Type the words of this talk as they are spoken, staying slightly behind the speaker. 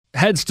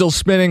head still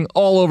spinning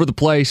all over the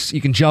place.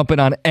 You can jump in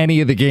on any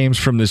of the games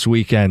from this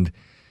weekend.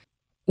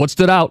 What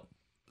stood out?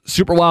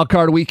 Super Wild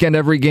Card weekend,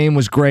 every game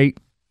was great.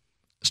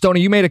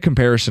 Stoney, you made a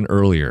comparison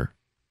earlier,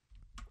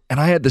 and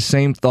I had the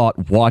same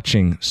thought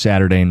watching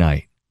Saturday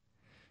night.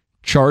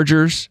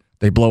 Chargers,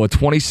 they blow a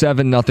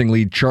 27-0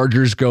 lead.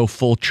 Chargers go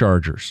full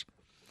Chargers.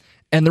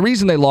 And the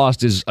reason they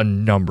lost is a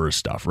number of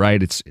stuff,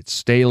 right? It's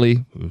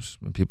Staley, who's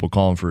people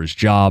call him for his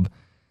job.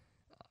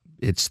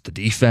 It's the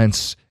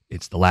defense.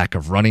 It's the lack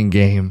of running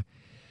game.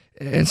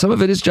 And some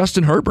of it is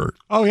Justin Herbert.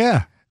 Oh,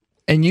 yeah.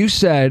 And you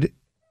said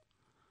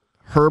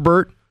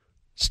Herbert,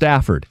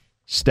 Stafford,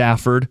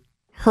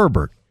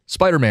 Herbert.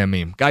 Spider-Man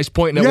meme. Guys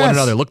pointing at one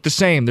another. Look the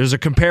same. There's a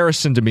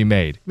comparison to be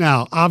made.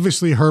 Now,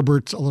 obviously,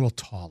 Herbert's a little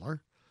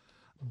taller,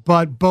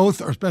 but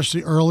both,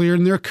 especially earlier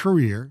in their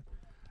career,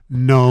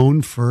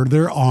 known for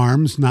their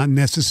arms, not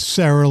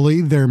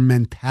necessarily their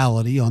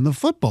mentality on the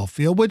football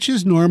field, which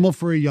is normal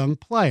for a young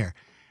player.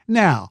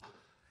 Now,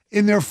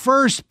 in their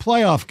first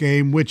playoff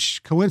game,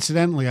 which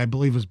coincidentally I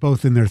believe was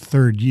both in their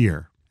third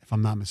year, if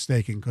I'm not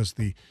mistaken, because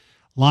the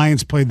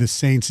Lions played the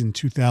Saints in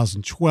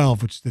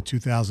 2012, which is the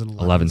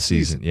 2011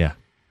 season. Yeah.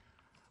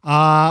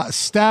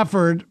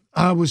 Stafford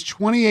was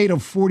 28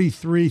 of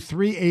 43,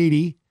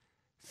 380,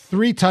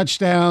 3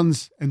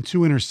 touchdowns, and 2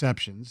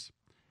 interceptions.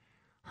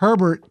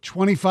 Herbert,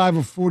 25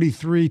 of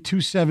 43,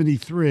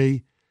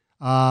 273,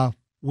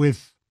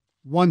 with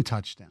 1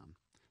 touchdown.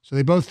 So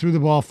they both threw the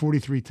ball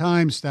 43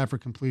 times.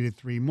 Stafford completed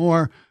 3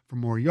 more for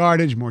more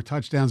yardage, more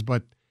touchdowns,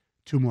 but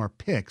 2 more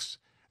picks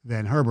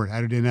than Herbert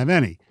had, who didn't have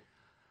any.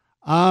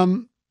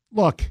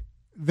 Look,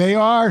 they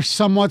are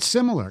somewhat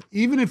similar.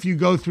 Even if you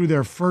go through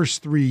their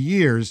first 3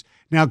 years,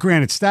 now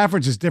granted,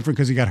 Stafford's is different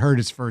because he got hurt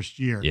his first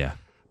year. Yeah.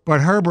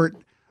 But Herbert,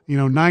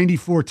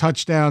 94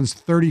 touchdowns,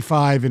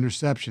 35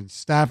 interceptions.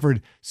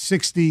 Stafford,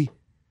 60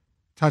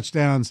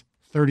 touchdowns,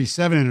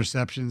 37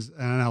 interceptions.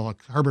 And now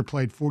look, Herbert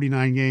played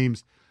 49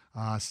 games.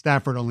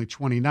 Stafford only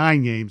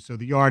 29 games. So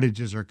the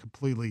yardages are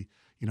completely,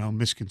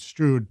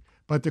 misconstrued.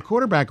 But the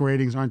quarterback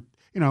ratings aren't,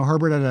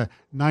 Herbert had a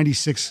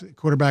 96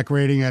 quarterback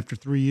rating after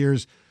 3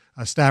 years.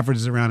 Stafford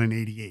is around an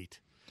 88.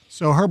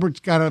 So Herbert's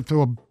got up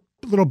to a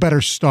little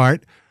better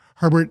start.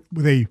 Herbert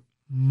with a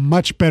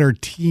much better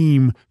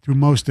team through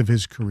most of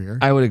his career.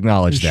 I would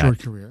acknowledge that. Short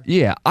career.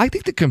 Yeah, I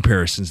think the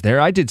comparison's there.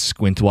 I did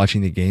squint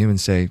watching the game and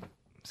say,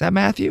 is that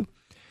Matthew?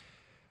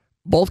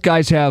 Both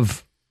guys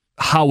have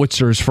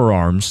howitzers for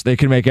arms. They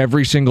can make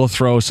every single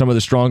throw, some of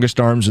the strongest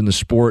arms in the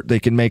sport. They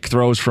can make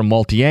throws from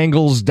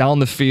multi-angles, down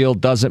the field,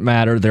 doesn't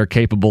matter. They're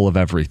capable of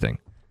everything.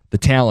 The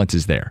talent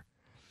is there.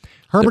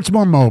 Herbert's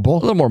more mobile. A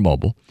little more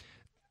mobile.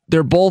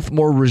 They're both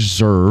more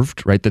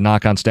reserved, right? The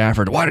knock on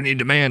Stafford, why didn't he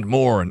demand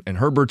more? And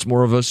Herbert's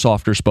more of a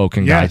softer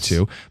spoken guy,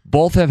 too.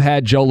 Both have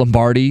had Joe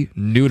Lombardi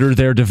neuter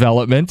their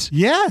development.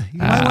 Yeah, you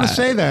might want to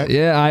say that.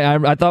 Yeah,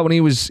 I thought when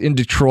he was in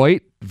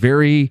Detroit,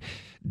 very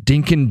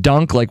dink and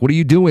dunk, like, what are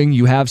you doing?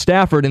 You have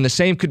Stafford. And the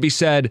same could be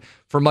said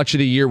for much of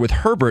the year with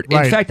Herbert.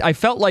 Right. In fact, I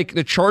felt like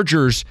the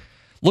Chargers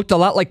looked a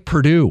lot like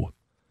Purdue.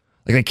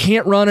 Like, they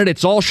can't run it.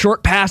 It's all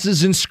short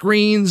passes and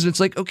screens. It's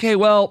like, okay,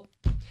 well,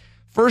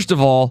 first of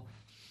all,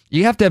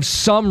 you have to have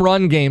some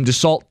run game to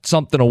salt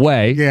something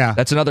away. Yeah.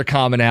 That's another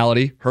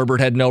commonality. Herbert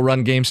had no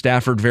run game.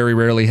 Stafford very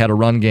rarely had a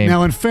run game.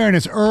 Now, in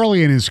fairness,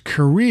 early in his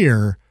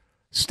career,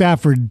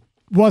 Stafford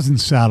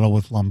wasn't saddled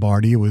with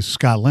Lombardi. It was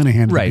Scott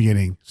Linehan at the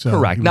beginning. So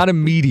correct. Not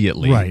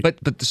immediately. Right. But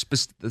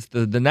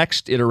the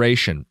next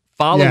iteration,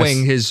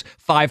 following his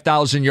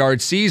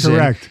 5,000-yard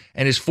season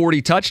and his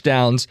 40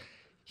 touchdowns,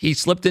 he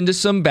slipped into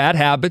some bad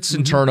habits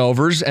and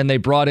turnovers, and they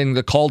brought in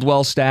the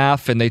Caldwell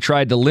staff, and they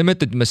tried to limit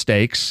the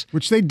mistakes.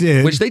 Which they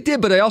did,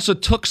 but they also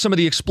took some of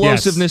the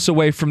explosiveness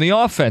away from the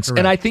offense. Correct.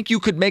 And I think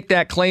you could make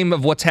that claim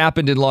of what's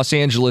happened in Los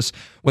Angeles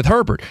with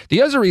Herbert.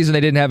 The other reason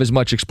they didn't have as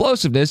much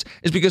explosiveness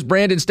is because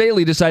Brandon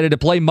Staley decided to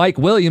play Mike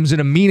Williams in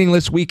a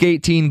meaningless Week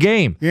 18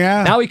 game.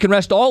 Yeah. Now he can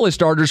rest all his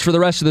starters for the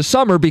rest of the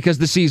summer because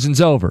the season's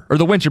over, or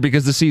the winter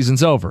because the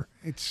season's over.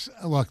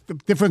 Look,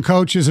 different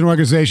coaches and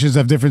organizations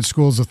have different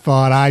schools of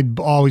thought. I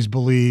always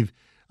believe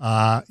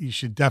you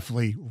should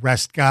definitely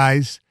rest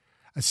guys,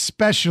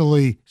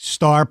 especially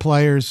star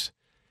players.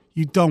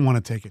 You don't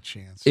want to take a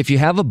chance. If you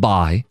have a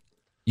bye,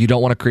 you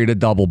don't want to create a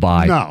double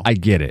bye. No. I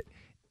get it.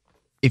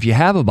 If you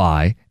have a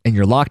bye and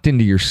you're locked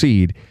into your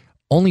seed,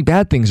 only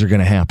bad things are going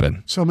to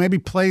happen. So maybe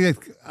play a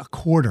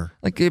quarter.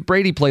 Like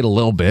Brady played a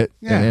little bit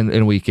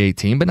in Week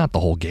 18, but not the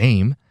whole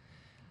game.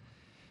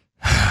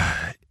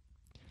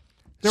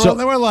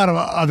 There were a lot of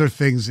other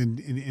things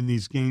in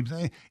these games.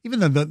 Even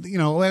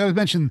like I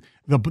mentioned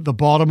the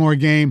Baltimore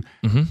game.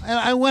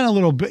 I went a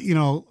little bit,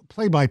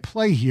 play by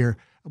play here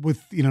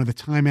with the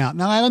timeout.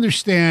 Now I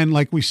understand,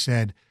 like we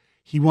said,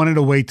 he wanted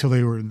to wait till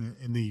they were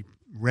in the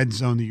red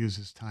zone to use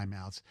his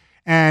timeouts,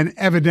 and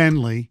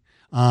evidently,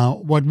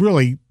 what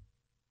really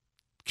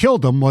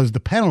killed him was the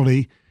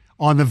penalty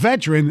on the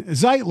veteran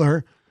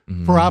Zeitler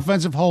for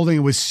offensive holding. It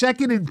was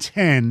 2nd and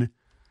 10.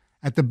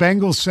 At the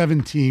Bengals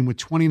 17 with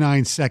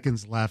 29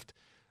 seconds left,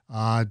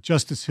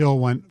 Justice Hill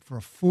went for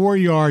a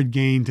 4-yard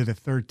gain to the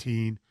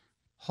 13,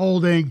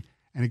 holding,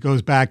 and it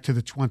goes back to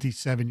the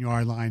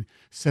 27-yard line,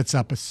 sets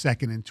up a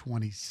second and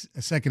 20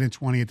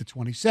 at the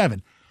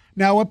 27.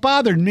 Now, what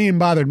bothered me and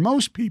bothered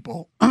most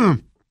people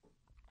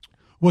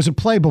was a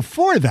play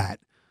before that.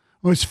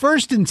 It was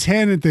 1st and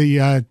 10 at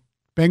the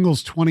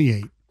Bengals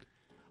 28.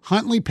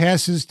 Huntley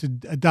passes to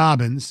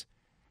Dobbins,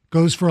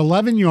 goes for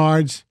 11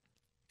 yards,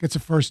 gets a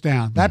first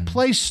down. That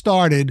play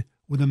started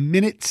with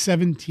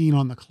 1:17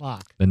 on the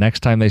clock. The next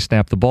time they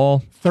snap the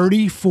ball,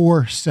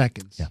 34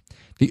 seconds. Yeah.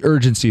 The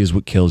urgency is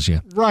what kills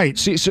you. Right.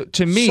 See, so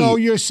to me, so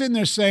you're sitting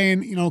there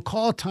saying,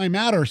 call a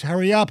timeout or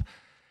hurry up.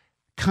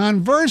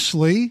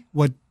 Conversely,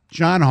 what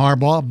John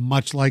Harbaugh,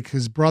 much like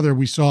his brother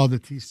we saw at the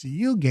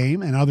TCU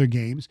game and other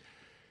games,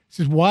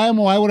 says, why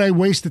would I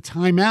waste the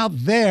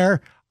timeout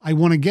there? I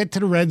want to get to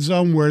the red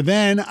zone where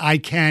then I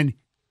can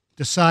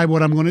decide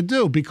what I'm going to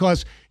do,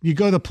 because you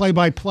go the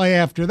play-by-play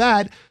after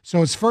that.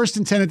 So it's 1st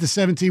and 10 at the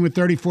 17 with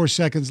 34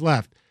 seconds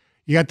left.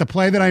 You got the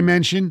play that I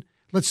mentioned.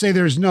 Let's say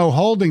there's no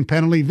holding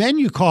penalty. Then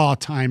you call a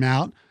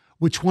timeout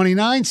with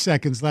 29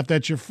 seconds left.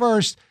 That's your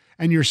first,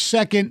 and your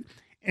 2nd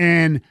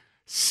and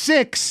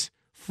 6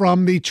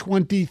 from the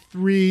from the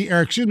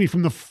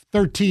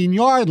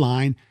 13-yard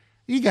line.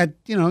 You got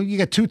 2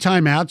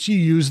 timeouts. You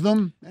use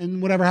them,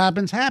 and whatever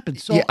happens,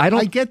 happens. So yeah,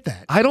 I get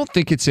that. I don't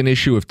think it's an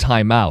issue of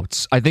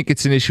timeouts. I think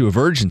it's an issue of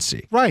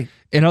urgency. Right.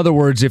 In other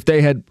words, if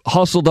they had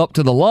hustled up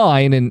to the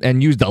line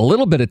and used a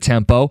little bit of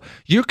tempo,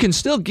 you can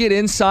still get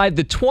inside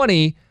the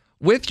 20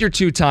 with your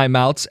 2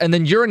 timeouts, and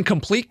then you're in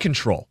complete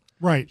control.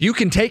 Right. You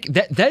can take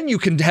that. Then you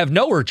can have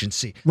no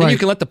urgency. Then right. You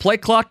can let the play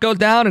clock go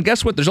down, and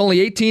guess what? There's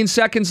only 18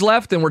 seconds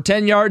left, and we're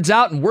 10 yards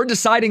out, and we're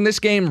deciding this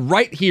game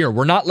right here.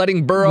 We're not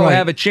letting Burrow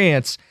have a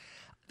chance.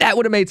 That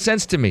would have made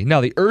sense to me.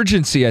 Now, the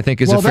urgency, I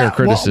think, is a fair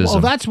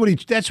criticism. Well, that's what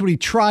he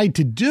tried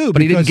to do,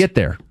 but he didn't get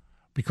there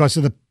because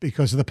of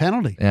the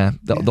penalty. Yeah,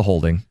 the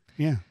holding.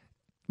 Yeah.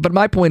 But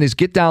my point is,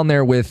 get down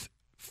there with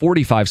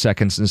 45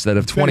 seconds instead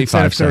of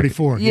 25 seconds.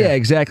 34. Yeah,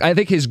 exactly. I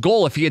think his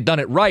goal, if he had done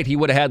it right, he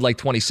would have had like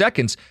 20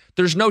 seconds.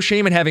 There's no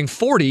shame in having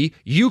 40.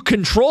 You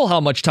control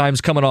how much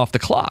time's coming off the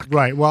clock.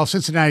 Right. Well,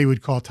 Cincinnati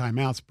would call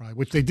timeouts probably,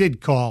 which they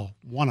did call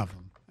one of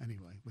them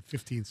anyway, with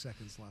 15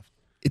 seconds left.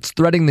 It's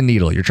threading the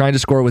needle. You're trying to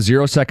score with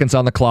 0 seconds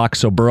on the clock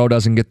so Burrow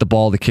doesn't get the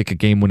ball to kick a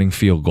game-winning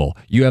field goal.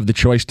 You have the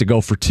choice to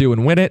go for 2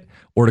 and win it,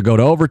 or to go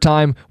to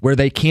overtime where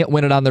they can't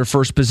win it on their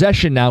first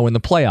possession now in the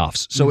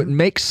playoffs. So it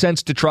makes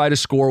sense to try to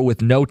score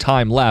with no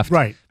time left.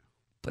 Right.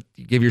 But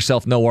you give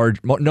yourself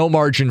no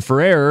margin for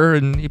error,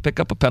 and you pick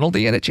up a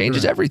penalty, and it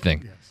changes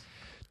everything. Yes.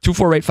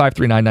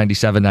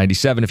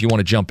 248-539-9797 if you want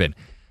to jump in.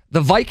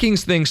 The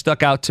Vikings thing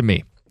stuck out to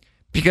me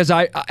because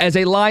I, as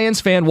a Lions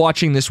fan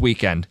watching this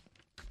weekend,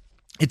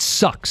 it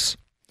sucks.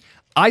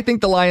 I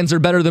think the Lions are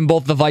better than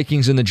both the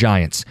Vikings and the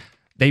Giants.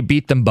 They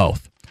beat them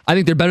both. I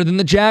think they're better than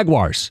the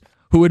Jaguars,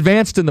 who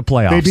advanced in the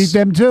playoffs. They beat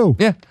them too.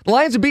 Yeah. The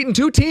Lions have beaten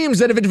 2 teams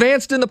that have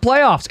advanced in the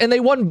playoffs, and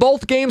they won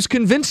both games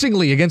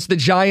convincingly against the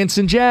Giants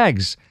and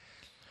Jags.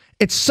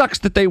 It sucks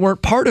that they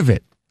weren't part of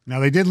it.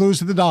 Now, they did lose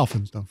to the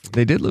Dolphins, don't forget.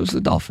 They did lose to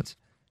the Dolphins.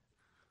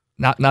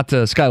 Not to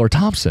Skylar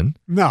Thompson.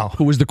 No.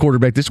 Who was the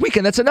quarterback this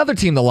weekend. That's another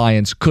team the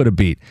Lions could have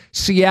beat.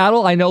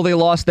 Seattle, I know they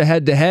lost the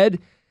head-to-head.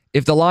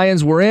 If the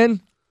Lions were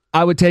in,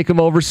 I would take them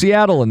over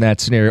Seattle in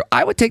that scenario.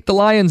 I would take the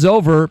Lions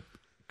over,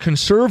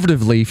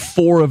 conservatively,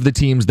 4 of the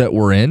teams that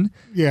were in.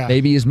 Yeah.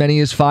 Maybe as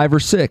many as 5 or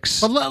 6.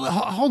 But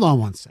hold on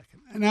one second.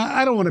 And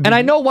I don't want to. And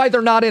I know why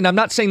they're not in. I'm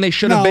not saying they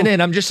should have been in.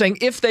 I'm just saying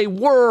if they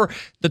were,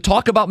 the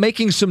talk about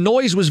making some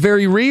noise was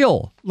very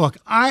real. Look,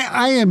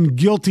 I am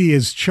guilty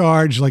as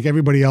charged, like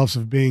everybody else,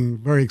 of being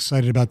very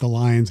excited about the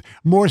Lions,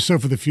 more so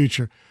for the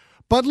future.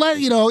 But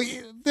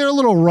they're a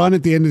little run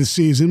at the end of the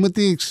season with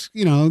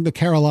the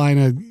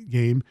Carolina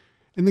game,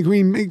 and the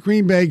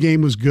Green Bay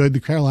game was good. The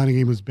Carolina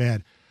game was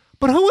bad.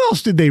 But who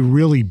else did they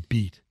really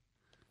beat?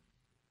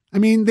 I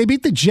mean, they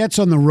beat the Jets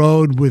on the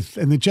road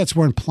and the Jets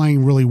weren't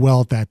playing really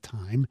well at that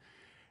time.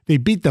 They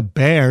beat the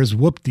Bears,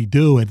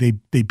 whoop-de-doo, and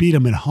they beat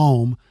them at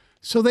home.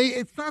 So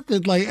it's not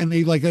that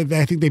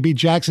I think they beat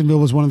Jacksonville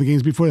was one of the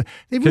games before.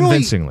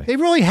 Convincingly. They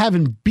really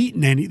haven't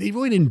beaten they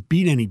really didn't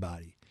beat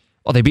anybody.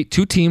 Well, they beat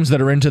 2 teams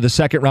that are into the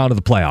second round of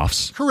the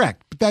playoffs.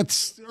 Correct, but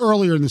that's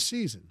earlier in the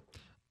season.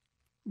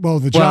 Well,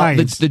 the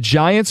Giants. The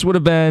Giants would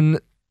have been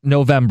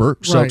November,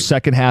 so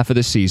second half of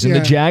the season. Yeah.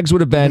 The Jags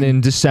would have been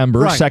in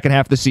December, second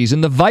half of the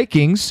season. The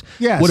Vikings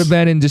would have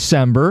been in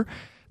December.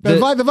 The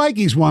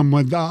Vikings won.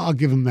 I'll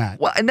give them that.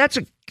 Well, and that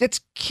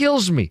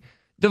kills me.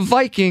 The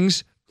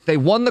Vikings, they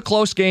won the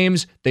close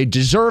games. They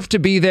deserve to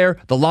be there.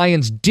 The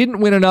Lions didn't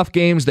win enough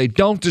games. They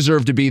don't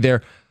deserve to be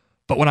there.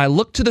 But when I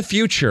look to the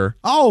future,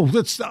 I'm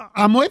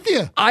with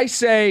you. I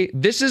say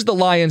this is the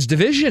Lions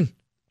division.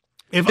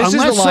 This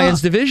is the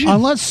Lions division.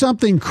 Unless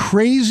something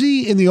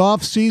crazy in the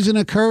offseason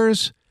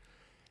occurs,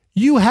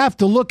 you have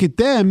to look at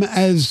them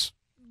as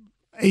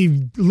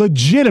a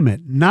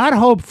legitimate, not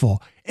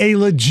hopeful, a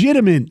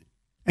legitimate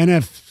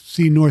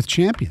NFC North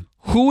champion.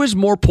 Who is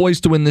more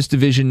poised to win this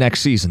division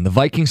next season? The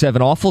Vikings have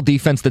an awful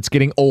defense that's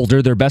getting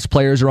older. Their best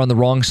players are on the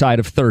wrong side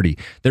of 30.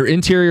 Their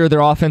interior,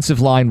 their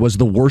offensive line was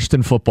the worst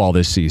in football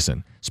this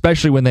season,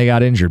 especially when they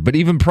got injured. But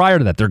even prior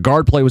to that, their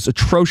guard play was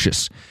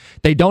atrocious.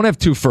 They don't have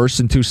 2 firsts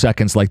and 2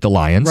 seconds like the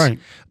Lions. Right.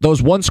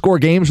 Those one-score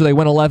games where they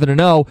went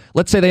 11-0,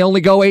 let's say they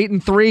only go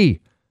 8-3.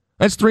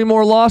 That's 3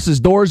 more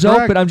losses. Doors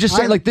Correct. open. I'm just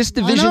saying, like, this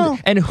division,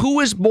 and who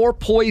is more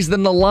poised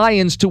than the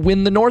Lions to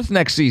win the North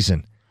next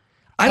season?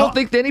 I don't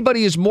think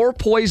anybody is more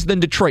poised than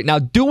Detroit. Now,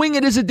 doing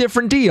it is a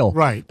different deal.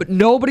 Right. But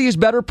nobody is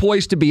better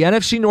poised to be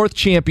NFC North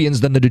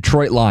champions than the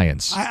Detroit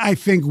Lions. I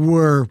think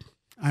we're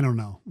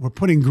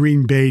putting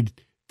Green Bay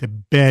to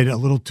bed a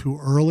little too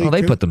early. Well,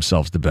 they put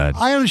themselves to bed.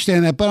 I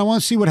understand that, but I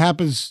want to see what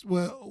happens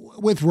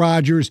with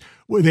Rodgers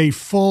with a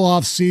full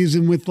off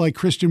season with like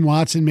Christian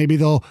Watson. Maybe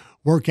they'll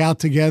work out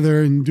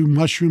together and do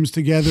mushrooms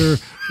together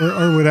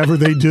or whatever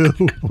they do,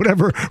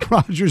 whatever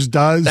Rodgers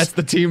does. That's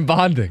the team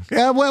bonding.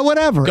 Yeah,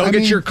 whatever. Go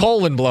get your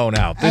colon blown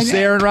out. This is the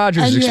Aaron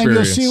Rodgers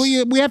experience. And you'll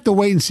see, we have to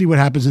wait and see what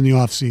happens in the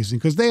offseason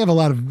because they have a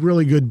lot of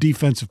really good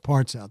defensive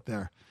parts out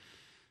there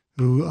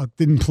who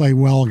didn't play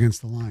well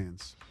against the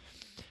Lions.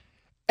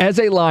 As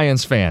a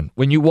Lions fan,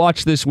 when you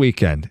watch this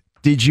weekend,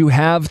 did you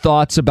have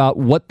thoughts about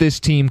what this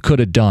team could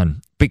have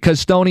done? Because,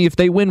 Stoney, if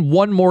they win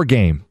one more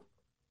game,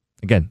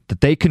 again, that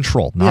they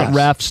control, not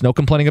refs, no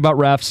complaining about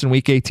refs in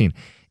Week 18.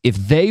 If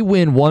they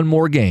win one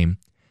more game,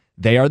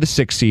 they are the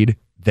 6th seed.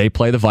 They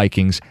play the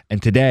Vikings.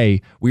 And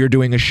today, we are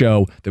doing a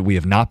show that we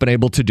have not been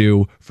able to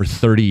do for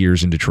 30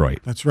 years in Detroit.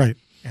 That's right.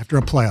 After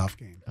a playoff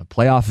game. A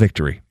playoff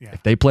victory. Yeah.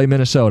 If they play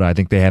Minnesota, I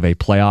think they have a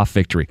playoff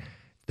victory.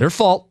 Their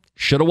fault.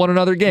 Should have won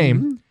another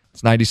game.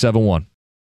 It's 97-1.